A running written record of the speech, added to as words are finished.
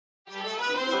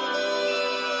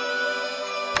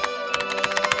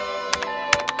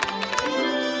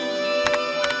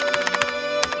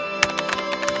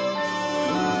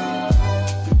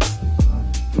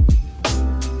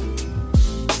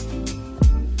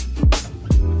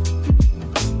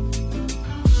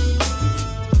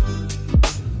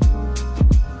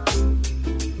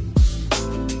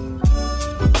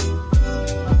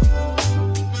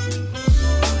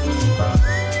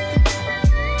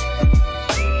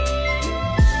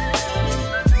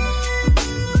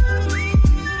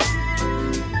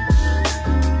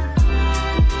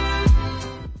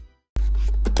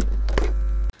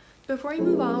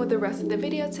with the rest of the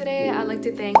video today, I'd like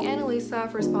to thank Luisa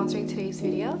for sponsoring today's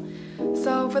video.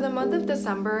 So for the month of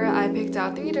December, I picked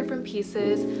out 3 different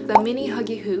pieces: the mini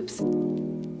huggy hoops,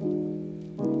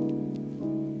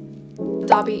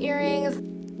 Dobby earrings,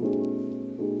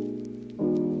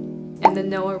 and the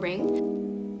Noah ring.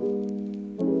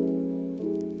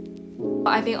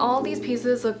 I think all these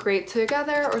pieces look great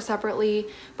together or separately,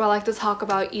 but I like to talk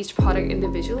about each product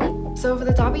individually. So for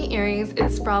the Dobby earrings,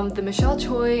 it's from the Michelle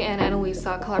Choi and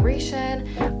Luisa collaboration,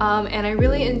 and I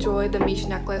really enjoyed the Miche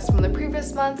necklace from the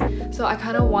previous month, so I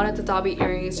kind of wanted the Dobby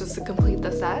earrings just to complete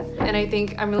the set. And I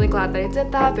think I'm really glad that I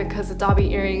did that, because the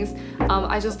Dobby earrings,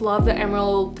 I just love the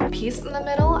emerald piece in the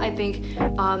middle. I think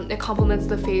it complements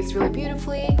the face really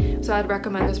beautifully, so I'd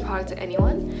recommend this product to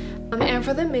anyone. And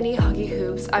for the mini huggy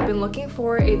hoops, I've been looking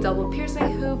for a double piercing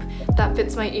hoop that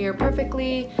fits my ear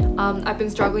perfectly. I've been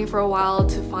struggling for a while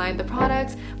to find the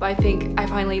product, but I think I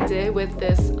finally did with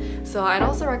this. So I'd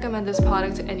also recommend this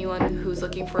product to anyone who's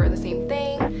looking for the same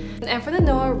thing. And for the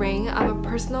Noah ring, I'm a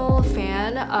personal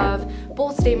fan of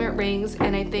bold statement rings,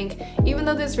 and I think even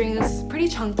though this ring is pretty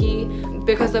chunky,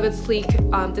 because of its sleek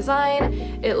design,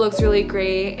 it looks really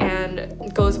great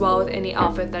and goes well with any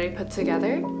outfit that I put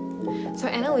together. So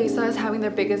Luisa is having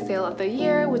their biggest sale of the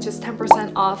year, which is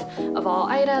 10% off of all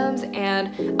items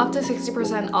and up to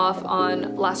 60% off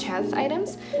on last chance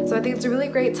items. So I think it's a really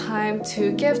great time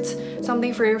to gift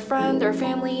something for your friend or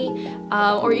family,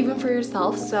 or even for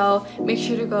yourself. So make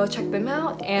sure to go check them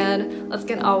out, and let's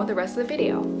get on with the rest of the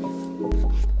video.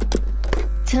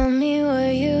 Tell me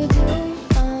what you do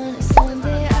on a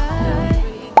Sunday.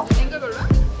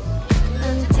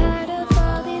 I'm tired of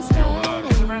all these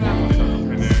Friday nights.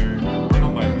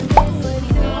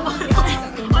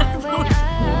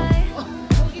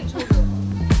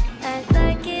 I'd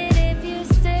like it if you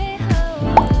stay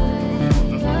home.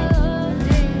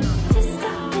 Just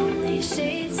stop in these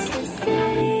sheets to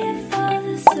steady and fall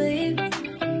asleep.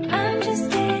 I'm just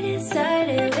getting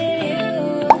started with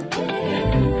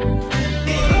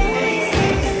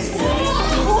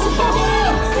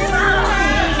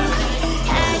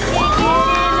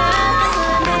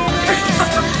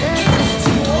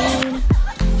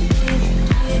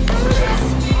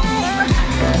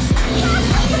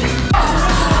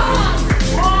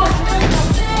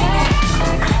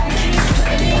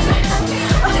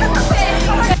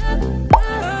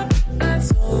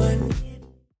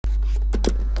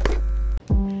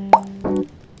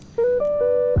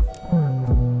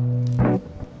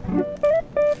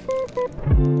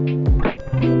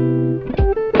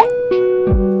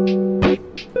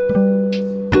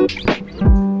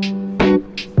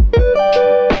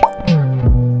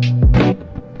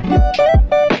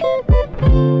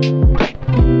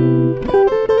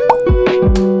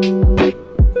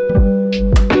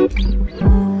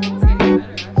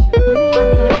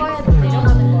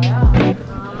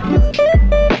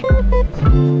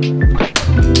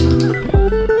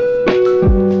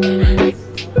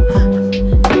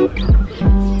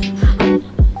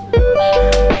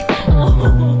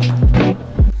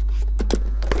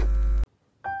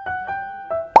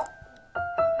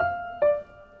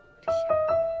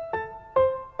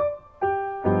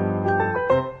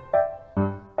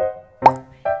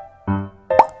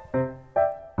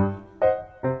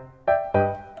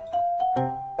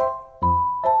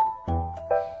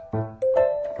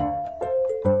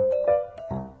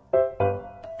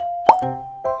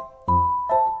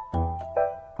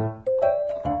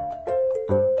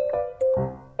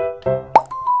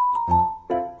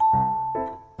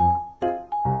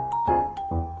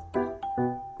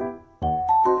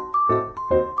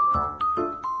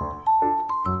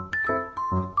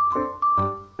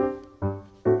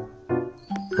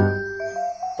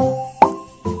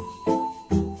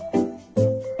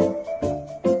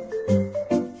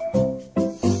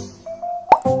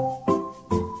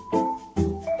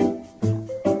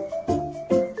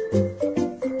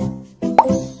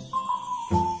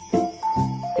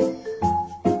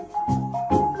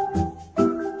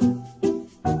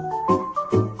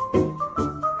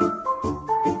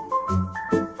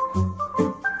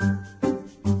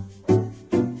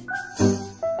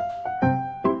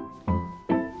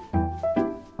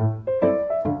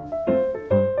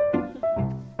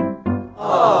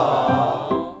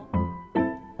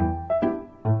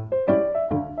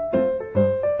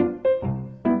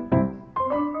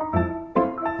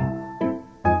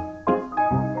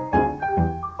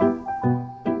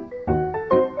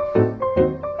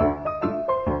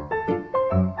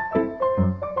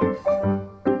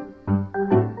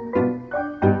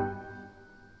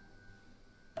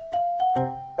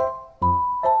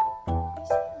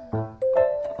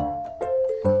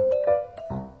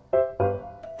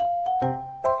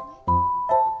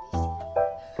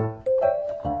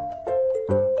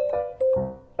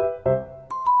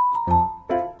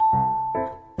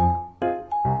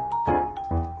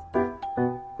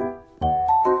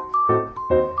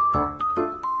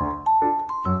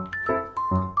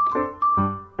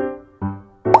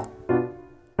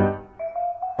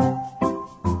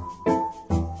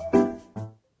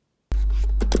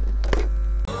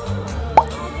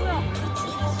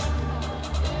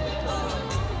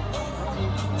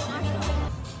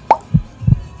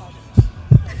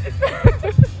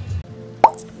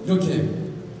이렇게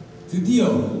드디어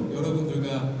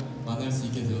여러분들과 만날 수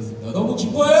있게 되었습니다. 너무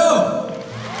기뻐요!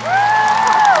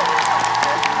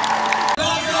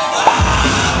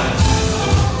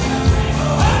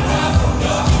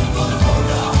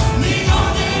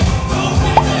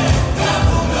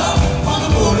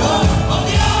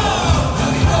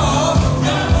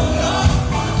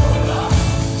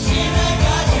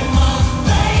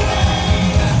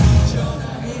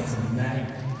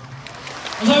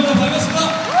 감사합니다. 반갑습니다.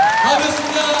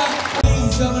 반갑습니다.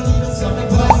 이성을 잃어서는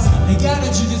봐. 내가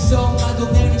는 주제성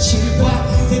나도 내는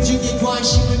실바. 대중의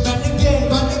관심을 받는 게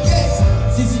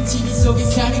CCTV 속에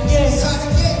사는 게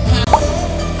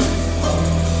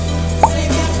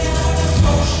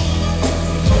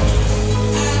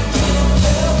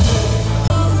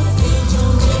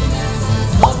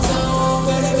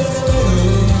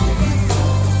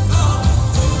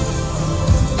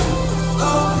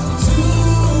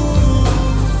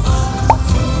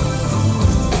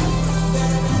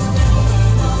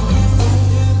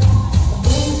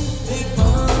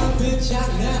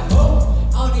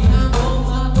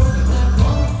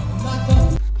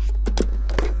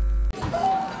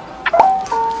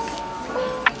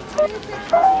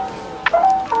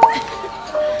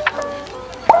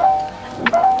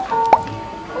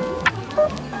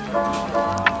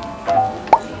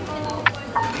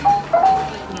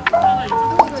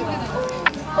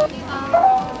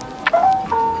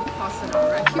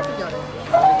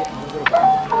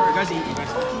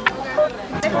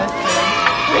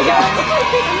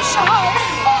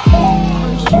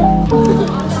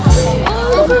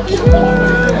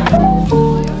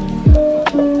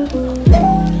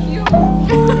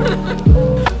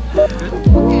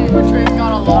Trey's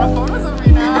got a lot of photos of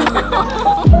me now.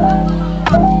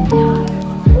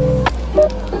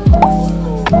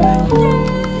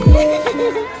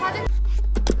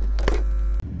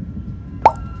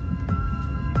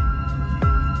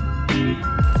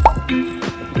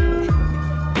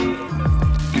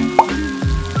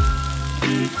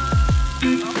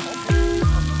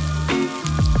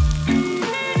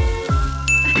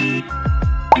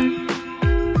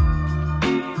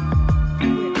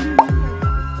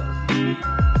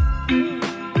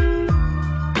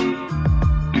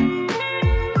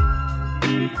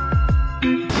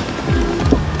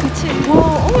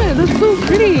 Wow, oh my, that's so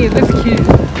pretty. That's cute.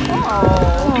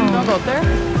 Oh, you wanna go up there?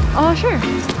 Oh, sure.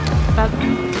 That.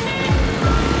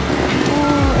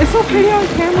 Oh, it's so pretty on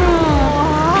camera.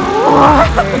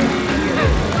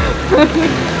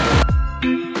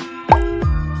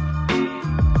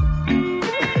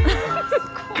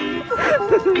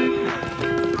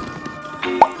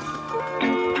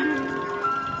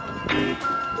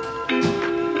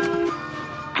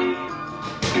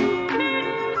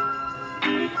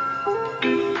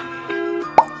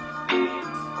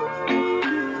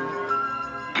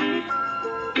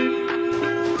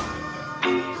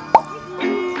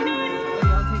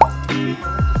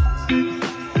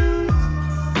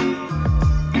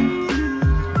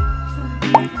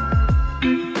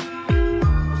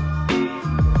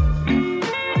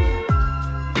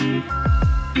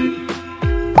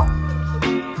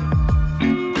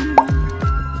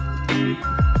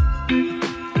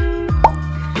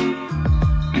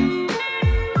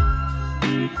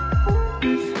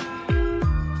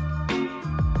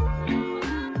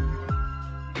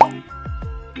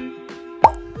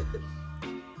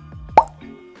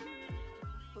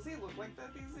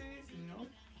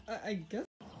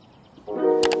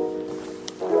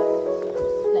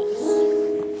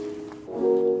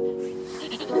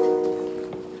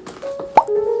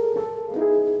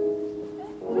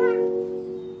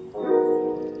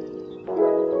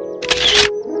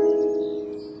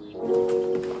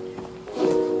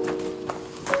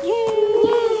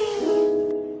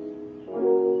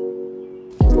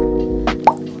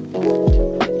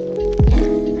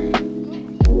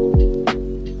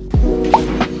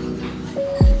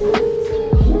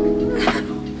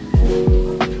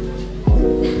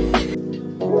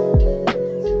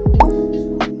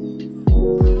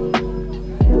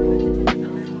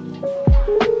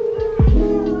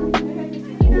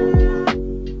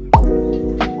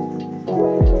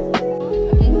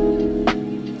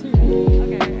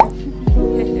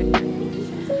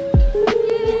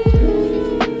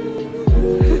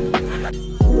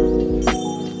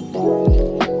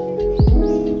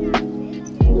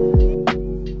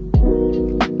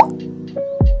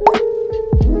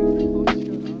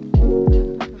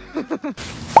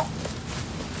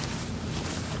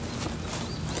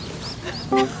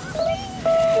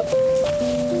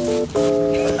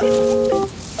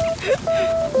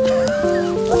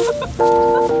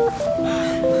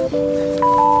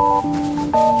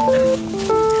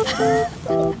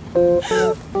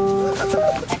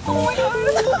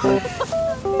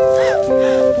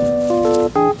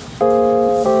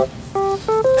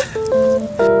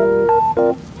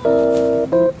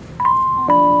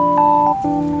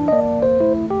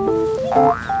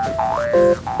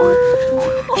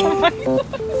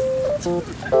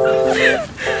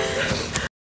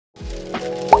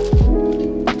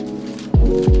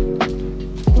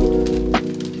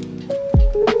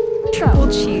 Triple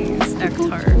cheese egg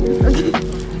tart. How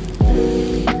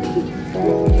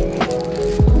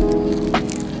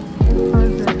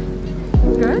is it?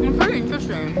 Good? It's pretty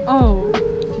interesting. Oh,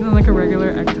 not like a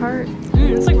regular egg tart?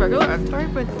 It's like regular egg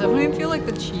tart, but definitely feel like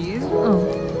the cheese. Oh.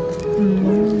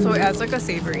 So it adds like a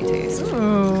savory taste.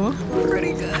 Oh.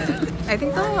 Pretty good. I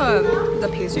think the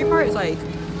pastry part is like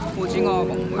오징어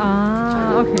먹물.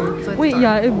 Ah, okay. So it's Wait, dark.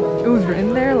 yeah, it was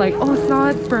written there like, oh, it's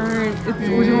not burnt, it's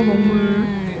오징어 먹물.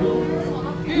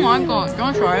 Oh my god, do you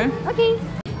want to try it? Okay.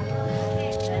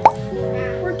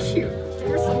 We're cute.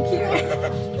 We're so cute.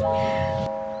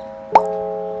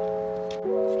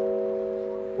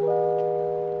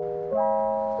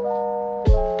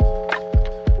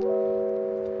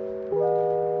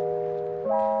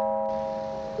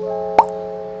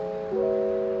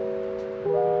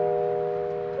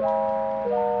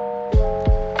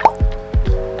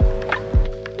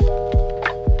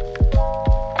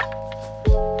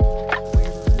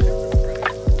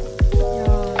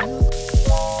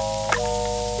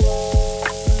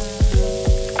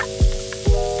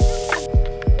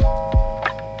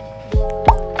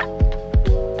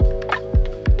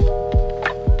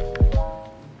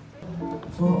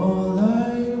 For all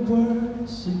I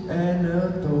worship and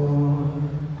adore,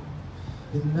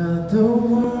 in other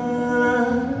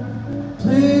words,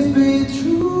 please be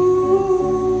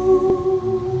true.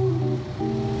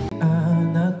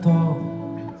 하나도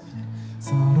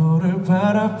서로를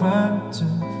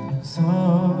바라봐주면서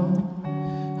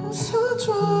웃어줘.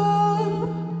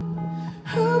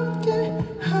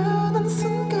 함께하는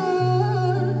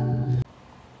순간.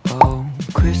 Oh,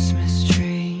 Christmas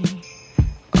tree.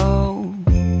 Oh,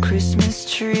 Christmas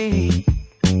tree.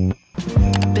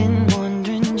 Been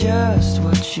wondering just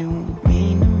what you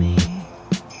mean to me.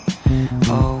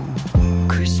 Oh,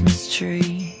 Christmas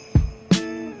tree.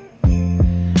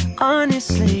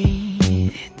 Honestly,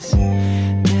 it's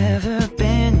never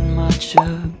been much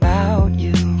about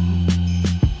you.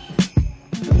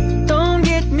 Don't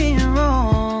get me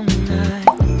wrong, I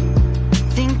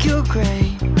think you're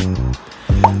great.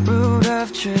 Root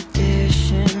of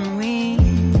tradition we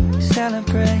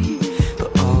celebrate.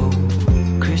 But oh,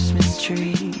 Christmas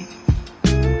tree,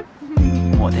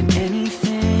 more than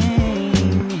anything,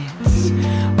 it's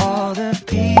all the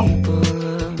people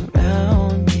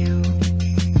around you.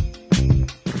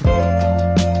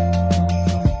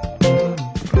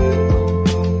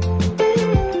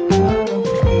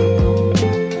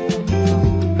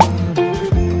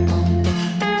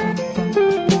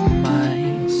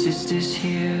 My sister's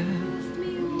here,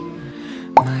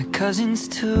 my cousins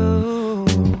too.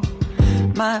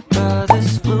 My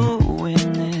brothers flew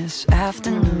in this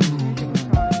afternoon.